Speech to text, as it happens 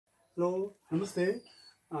Hello, Namaste.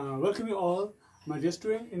 Welcome you all, my dear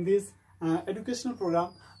student, in this educational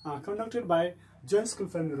program conducted by Joint School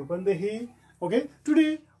Family Rupandehi. Okay,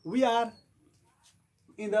 today we are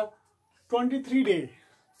in the 23 day,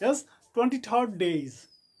 yes, 23rd days.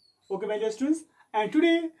 Okay, my dear students, and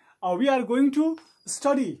today we are going to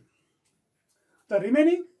study the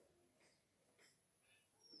remaining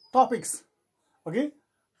topics. Okay,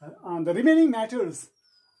 the remaining matters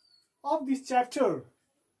of this chapter.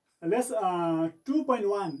 Let's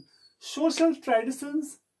 2.1 Social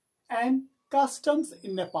Traditions and Customs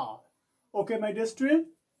in Nepal. Okay, my dear student.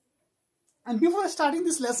 And before starting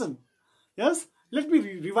this lesson, yes, let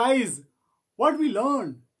me revise what we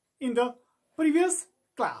learned in the previous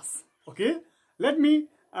class. Okay, let me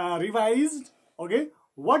revise. Okay,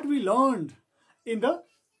 what we learned in the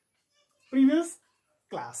previous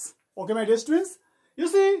class. Okay, my dear students. You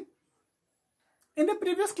see, in the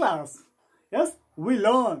previous class, yes, we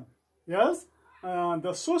learned, yes,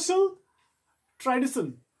 the social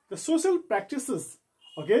tradition, the social practices,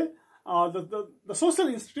 okay, the social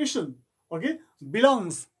institution, okay,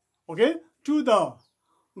 belongs, okay, to the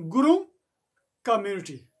Guru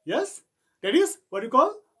community. Yes, that is what you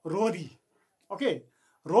call Rodi. Okay,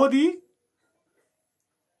 Rodi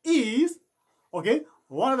is, okay,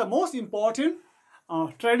 one of the most important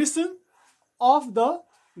tradition of the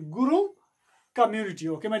Guru community.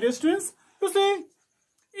 Okay, my dear students. You see,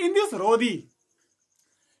 in this Rodi,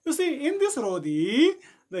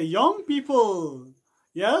 the young people,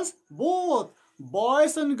 yes, both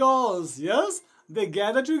boys and girls, yes, they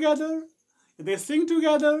gather together, they sing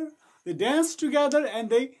together, they dance together, and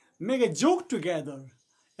they make a joke together.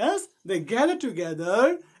 Yes, they gather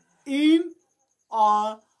together in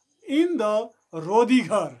the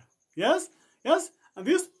Rodighar. Yes, and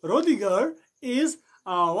this Rodighar is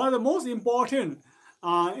one of the most important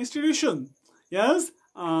institution, yes,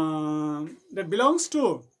 that belongs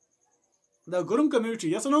to the Guru community,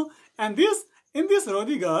 yes or no? And this, in this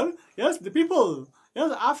Rodighar, yes, the people,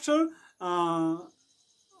 yes, after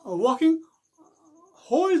walking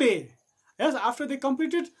whole day, yes, after they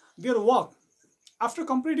completed their walk, after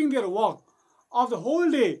completing their walk of the whole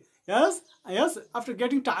day, yes, after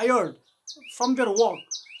getting tired from their walk,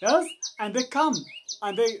 yes, and they come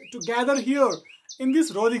and they to gather here in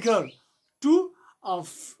this Rodighar to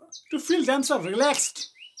feel themselves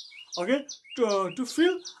relaxed, okay, to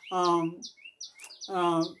feel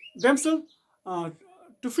themselves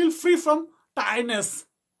to feel free from tiredness,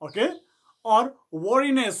 okay, or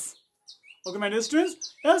worriness. Okay, my dear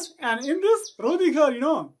students, yes, and in this Rodighar, you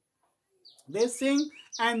know, they sing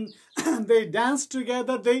and they dance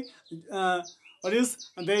together, they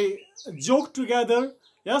they joke together,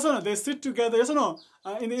 yes or no, they sit together, yes or no,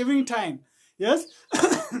 in the evening time, yes.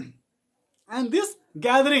 And this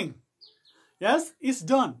gathering, yes, is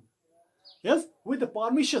done, yes, with the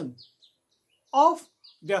permission of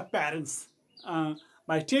their parents.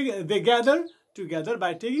 They gather together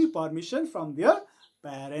by taking permission from their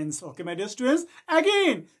parents. Okay, my dear students.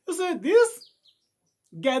 Again, you see, this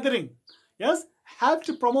gathering, yes, help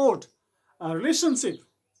to promote a relationship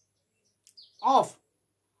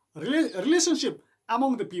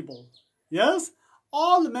among the people. Yes,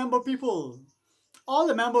 all the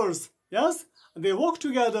members, yes, they work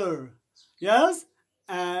together, yes,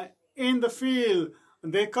 in the field,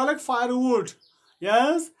 they collect firewood,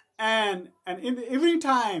 yes, and in the evening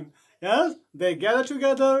time, yes, they gather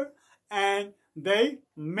together and they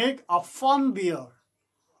make a fun there.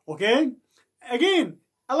 Okay, again,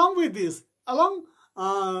 along with this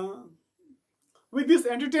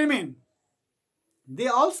entertainment, they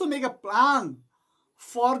also make a plan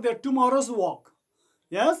for their tomorrow's walk.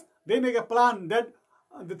 Yes, they make a plan that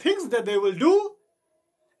the things that they will do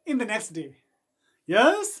in the next day.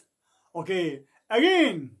 Yes, okay.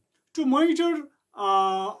 Again, to monitor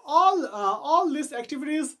all these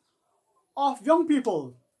activities of young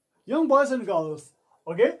people, young boys and girls.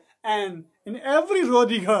 Okay, and in every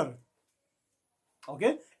Rodighar,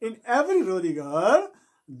 okay, in every Rodighar,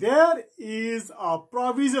 there is a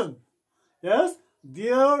provision. Yes,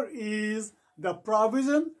 there is the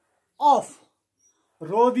provision of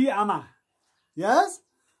Rodi Ama. Yes,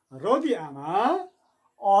 Rodi Ama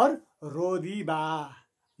or Rodi Ba.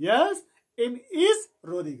 Yes, in each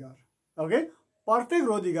Rodighar. Okay, प्रत्येक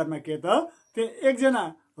रोदीघरमा के त त्यो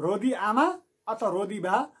एकजना रोदी आमा अथवा रोदी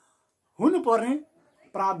बा हुनुपर्ने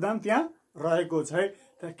प्रावधान त्यहाँ रहेको छ।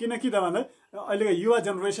 किनकि त भन्दा अहिलेको युवा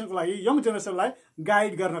जेनेरेसनको लागि, यङ जेनेरेसनलाई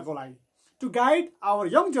गाइड गर्नको लागि, to guide our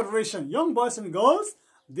young generation, young boys and girls,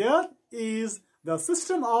 there is the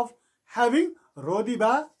system of having Rodi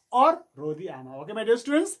Ba or Rodi Ama. Okay, my dear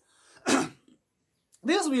students,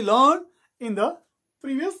 this we learned in the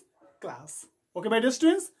previous class. Okay, my dear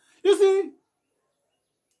students, you see,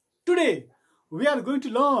 today we are going to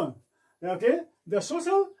learn, okay, the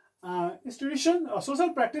social institution or social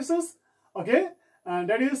practices, okay, and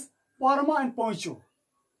that is Parma and Poncho.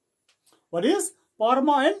 What is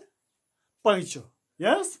Parma and Poncho?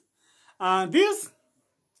 Yes, this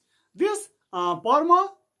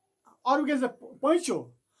Parma, or we can say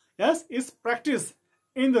Poncho, yes, is practiced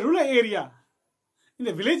in the rural area, in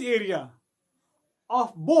the village area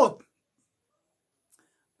of both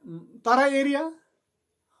Tara area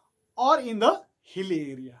or in the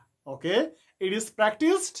hilly area. Okay, it is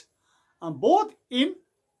practiced both in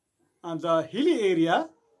the hilly area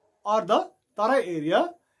or the Tara area,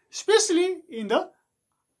 especially in the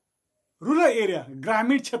rural area,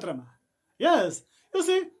 Gramin Kshetra. Yes, you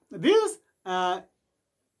see,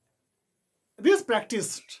 this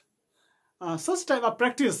practiced, such type of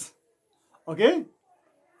practice, okay,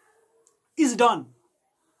 is done,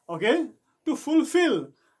 okay, to fulfill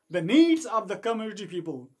the needs of the community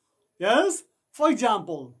people. Yes, for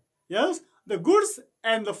example, yes, the goods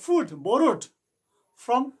and the food borrowed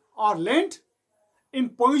from or lent in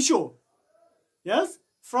Poncho, yes,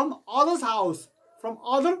 from others' house, from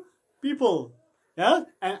other people, yes,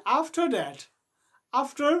 and after that,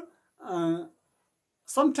 after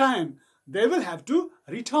some time, they will have to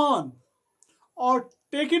return or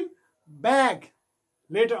taken back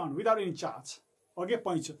later on without any charge. Okay,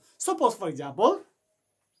 Poncho. Suppose, for example,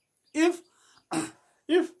 if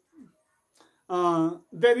if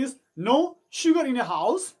there is no sugar in a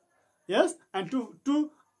house, yes, and to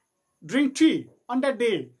drink tea on that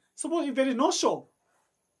day, suppose if there is no shop,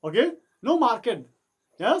 okay, no market,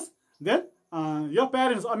 yes, then your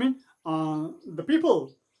parents, I mean the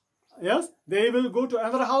people, yes, they will go to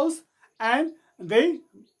another house and they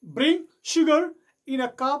bring sugar in a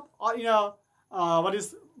cup or in a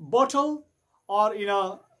bottle or in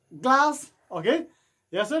a glass, okay,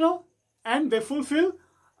 yes or no, and they fulfill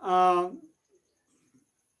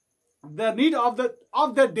the need of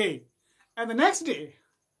that day, and the next day,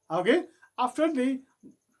 okay, after they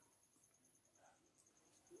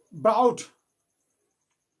brought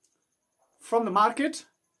from the market,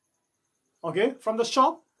 okay, from the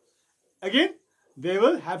shop, again they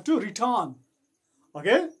will have to return,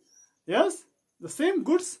 okay, yes, the same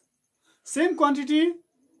goods, same quantity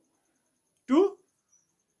to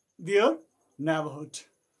their neighborhood.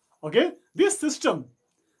 Okay, this system,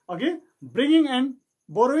 okay, bringing and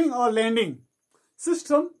borrowing or lending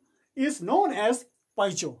system is known as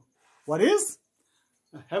Poncho. What is?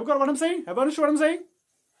 Have you got what I'm saying? Have you understood what I'm saying?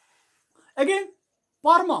 Again,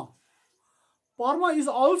 Parma. Parma is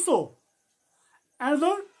also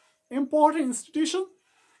another important institution,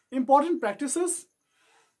 important practices.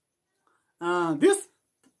 This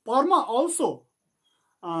Parma also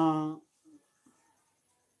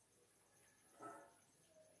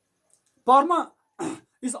Parma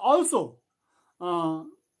is also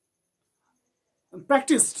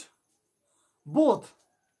practiced both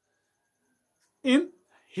in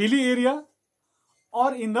hilly area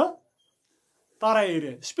or in the Tara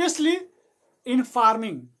area, especially in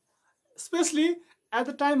farming, especially at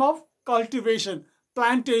the time of cultivation,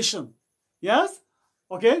 plantation. Yes,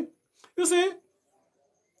 okay. You see,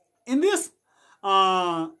 in this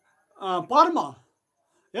Parma,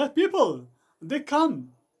 yeah, people, they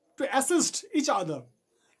come to assist each other.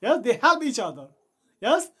 Yes, they help each other.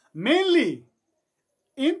 Yes, mainly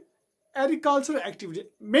in agricultural activity,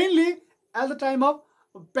 mainly at the time of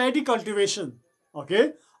paddy cultivation,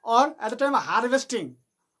 okay, or at the time of harvesting,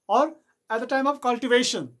 or at the time of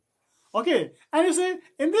cultivation, okay. And you see,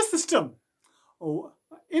 in this system,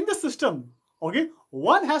 okay,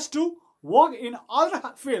 one has to work in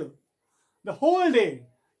other field the whole day.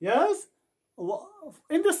 Yes,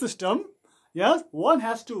 in the system, yes, one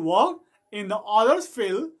has to work in the other's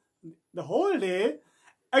field the whole day.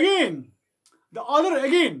 Again, the other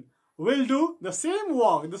again will do the same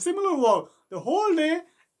work, the similar work the whole day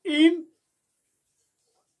in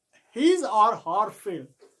his or her field.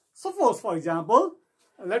 Suppose, for example,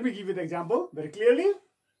 let me give you the example very clearly.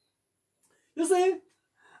 You see,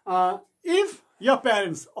 if your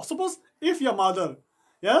parents, or suppose if your mother,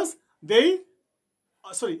 yes,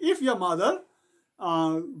 if your mother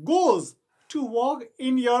goes to work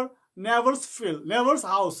in your neighbor's field, neighbor's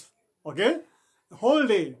house, okay, the whole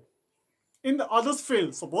day, in the other's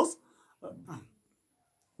field, suppose,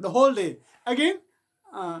 the whole day. Again,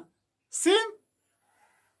 same,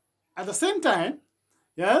 at the same time,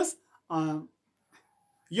 yes,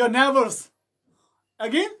 your neighbors,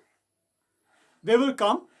 again, they will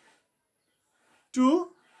come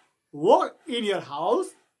to work in your house,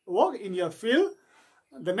 work in your field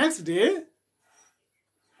the next day.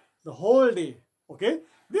 the whole day. Okay,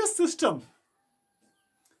 this system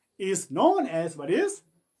is known as what is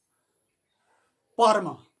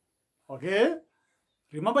Parma. Okay,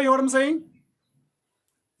 remember what I'm saying?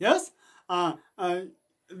 Yes,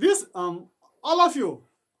 this all of you,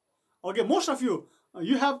 okay, most of you,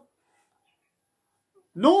 you have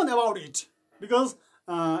known about it, because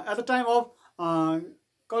at the time of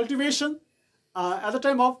cultivation, at the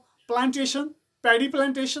time of plantation, paddy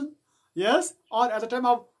plantation, yes, or at the time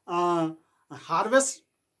of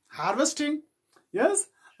harvesting, yes,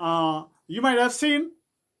 you might have seen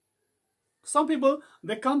some people,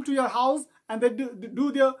 they come to your house and they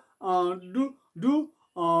do their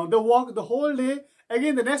the work the whole day.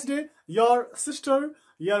 Again, the next day, your sister,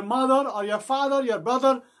 your mother, or your father, your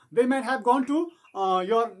brother, they might have gone to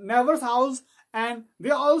your neighbor's house, and they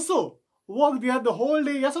also work there the whole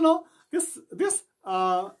day. Yes or no? This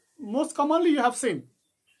most commonly you have seen.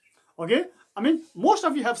 Okay, I mean, most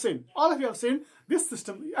of you have seen, all of you have seen this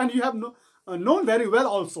system, and you have known very well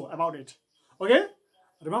also about it. Okay,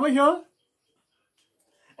 remember here.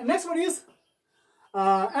 And next one is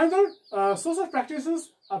another social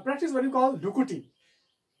practices, practice what you call dukuti.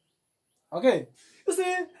 Okay, you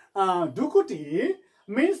see, dukuti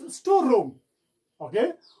means storeroom.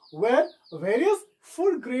 Okay, where various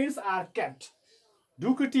food grains are kept.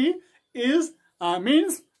 Dukuti is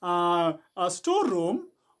means a storeroom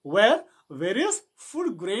where various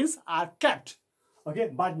food grains are kept. Okay,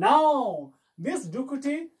 but now this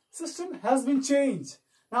dukuti system has been changed.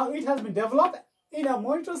 Now it has been developed in a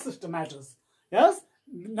monetary system matters. Yes,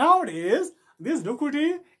 nowadays this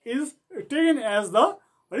dukuti is taken as the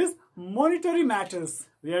what is monetary matters.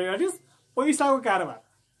 Where it is paisa ko karobar.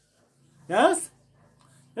 Yes,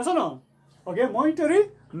 yes or no? Okay, monetary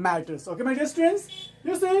matters. Okay, my dear students,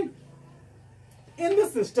 you see, in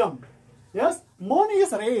this system, yes, money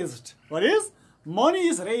is raised. What is? Money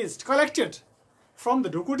is raised, collected from the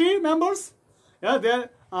dukuti members. Yeah, there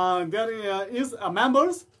is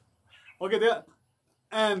members. Okay, there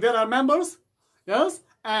are members. Yes,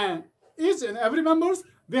 and each and every members,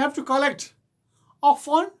 they have to collect a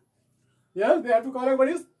fund. Yes, they have to collect what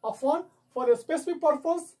is a fund for a specific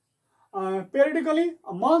purpose, periodically,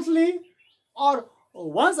 monthly, or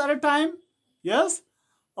once at a time. Yes,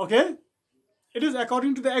 okay, it is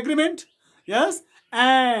according to the agreement. Yes,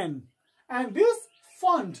 and this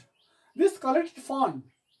fund, this collected fund,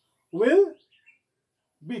 will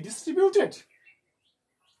be distributed,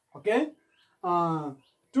 okay,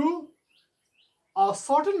 to a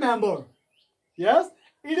certain member. Yes,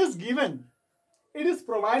 it is given, it is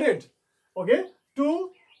provided, okay,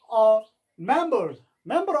 to a member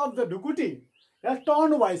of the dukuti. Yes,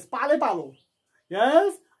 turn wise, pale palo.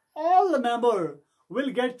 Yes, all the member will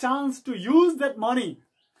get chance to use that money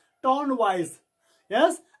turn wise.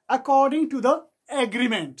 Yes, according to the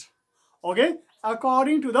agreement. Okay,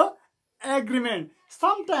 according to the agreement.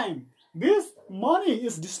 Sometime this money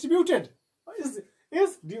is distributed, is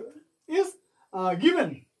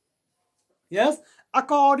given. Yes,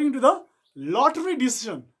 according to the lottery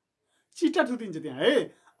decision. चिट्टा छुटिन्छ त्यहाँ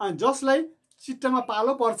है, अनि जसलाई चिट्टामा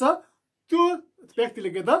पालो पर्छ त्यो व्यक्तिले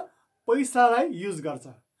के त पैसालाई युज गर्छ,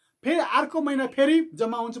 फेरि अर्को महिना फेरि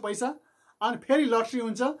जम्मा हुन्छ पैसा, अनि फेरि लटरी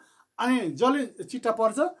हुन्छ, अनि जसले चिट्टा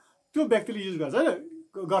पर्छ त्यो व्यक्तिले युज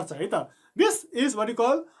गर्छ है त. This is what you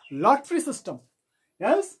call lottery system.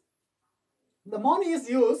 Yes, the money is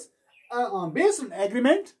used based on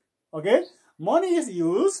agreement. Okay, money is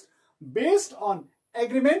used based on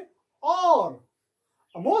agreement, or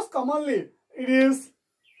most commonly it is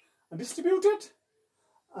distributed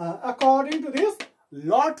according to this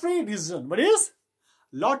lottery decision. What is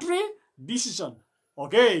lottery decision?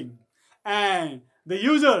 Okay, and the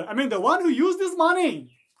user, I mean the one who used this money,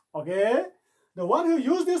 okay, the one who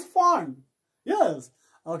used this fund, yes,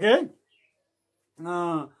 okay,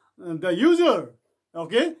 the user,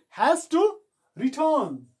 okay, has to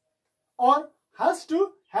return or has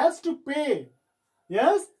to pay.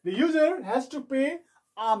 Yes, the user has to pay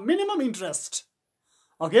a minimum interest,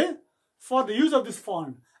 okay, for the use of this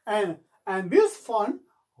fund, and this fund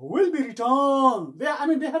will be returned. They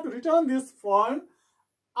have to return this fund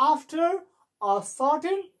after a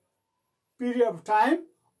certain period of time,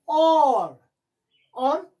 or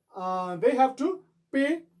they have to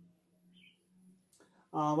pay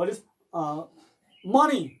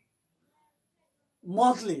money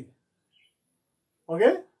monthly.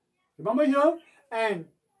 Okay, remember here. And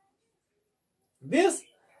this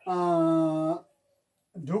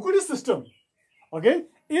dukuti system, okay,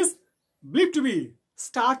 is believed to be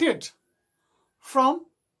started from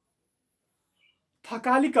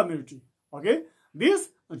Thakali community. Okay, this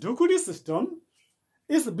dukuti system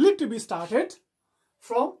is believed to be started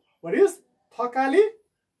from What is Thakali?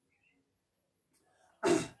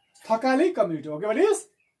 Thakali community. Okay, what is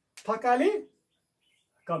Thakali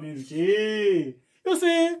community? You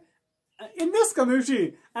see, in this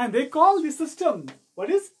community, and they call this system what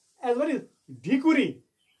is Dhikuri.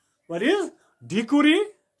 What is Dhikuri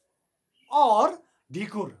or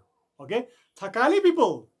Dhikur? Okay, Thakali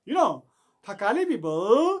people, you know, Thakali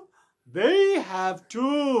people, they have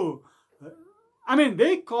to,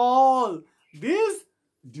 they call this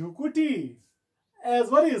Dhukuti as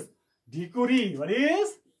what is Dhikuri. What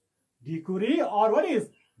is Dhikuri or what is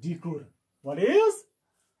Dhikur? What is?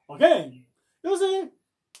 Okay, you see,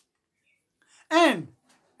 and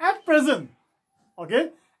at present,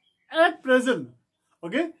 okay,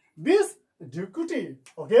 this Dhukuti,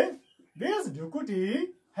 okay, this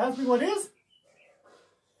Dhukuti has been what is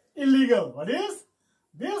illegal. What is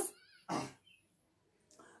this?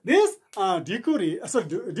 This Dhukuti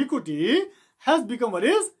has become what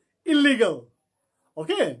is illegal.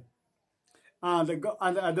 Okay,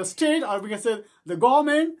 the state, or we can say the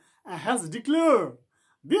government, has declared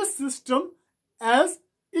this system as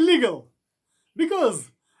illegal,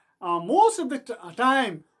 because most of the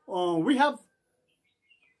time we have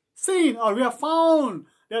seen, or we have found,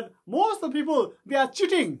 that most of the people, they are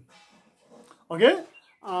cheating. Okay,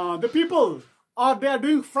 the people, or they are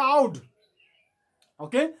doing fraud.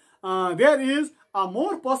 Okay, there is a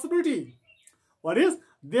more possibility. What is?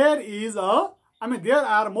 There is a, there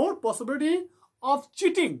are more possibility of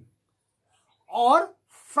cheating or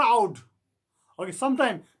fraud. Okay,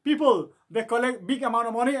 sometimes people, they collect big amount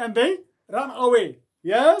of money and they run away.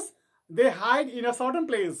 Yes, they hide in a certain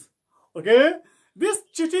place. Okay, this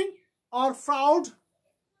cheating or fraud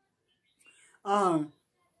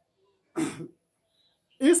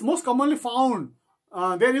is most commonly found.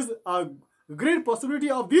 There is a great possibility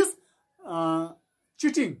of this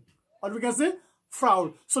cheating, or we can say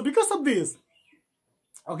fraud. So because of this,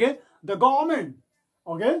 okay, the government,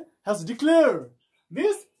 okay, has declared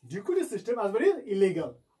this Dhukuti system as very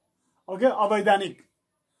illegal. Okay, avaidanik.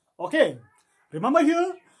 Okay, remember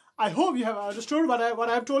here, I hope you have understood what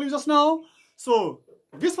I have told you just now. So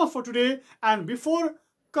this was for today, and before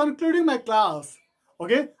concluding my class,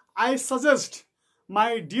 okay, I suggest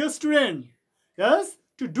my dear student, yes,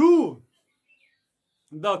 to do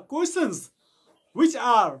the questions which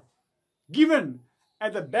are given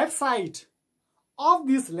at the back side of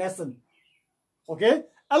this lesson. Okay,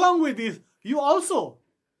 along with this, you also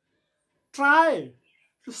try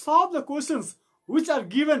to solve the questions which are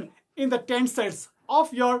given in the 10 sets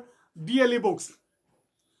of your DLE books.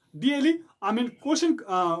 DLE,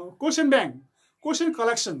 question bank, question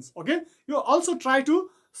collections. Okay, you also try to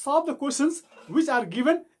solve the questions which are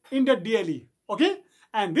given in the DLE. Okay,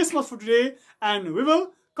 and this was for today, and we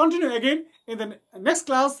will continue again in the next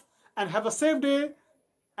class. And have a safe day,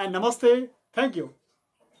 and namaste. Thank you.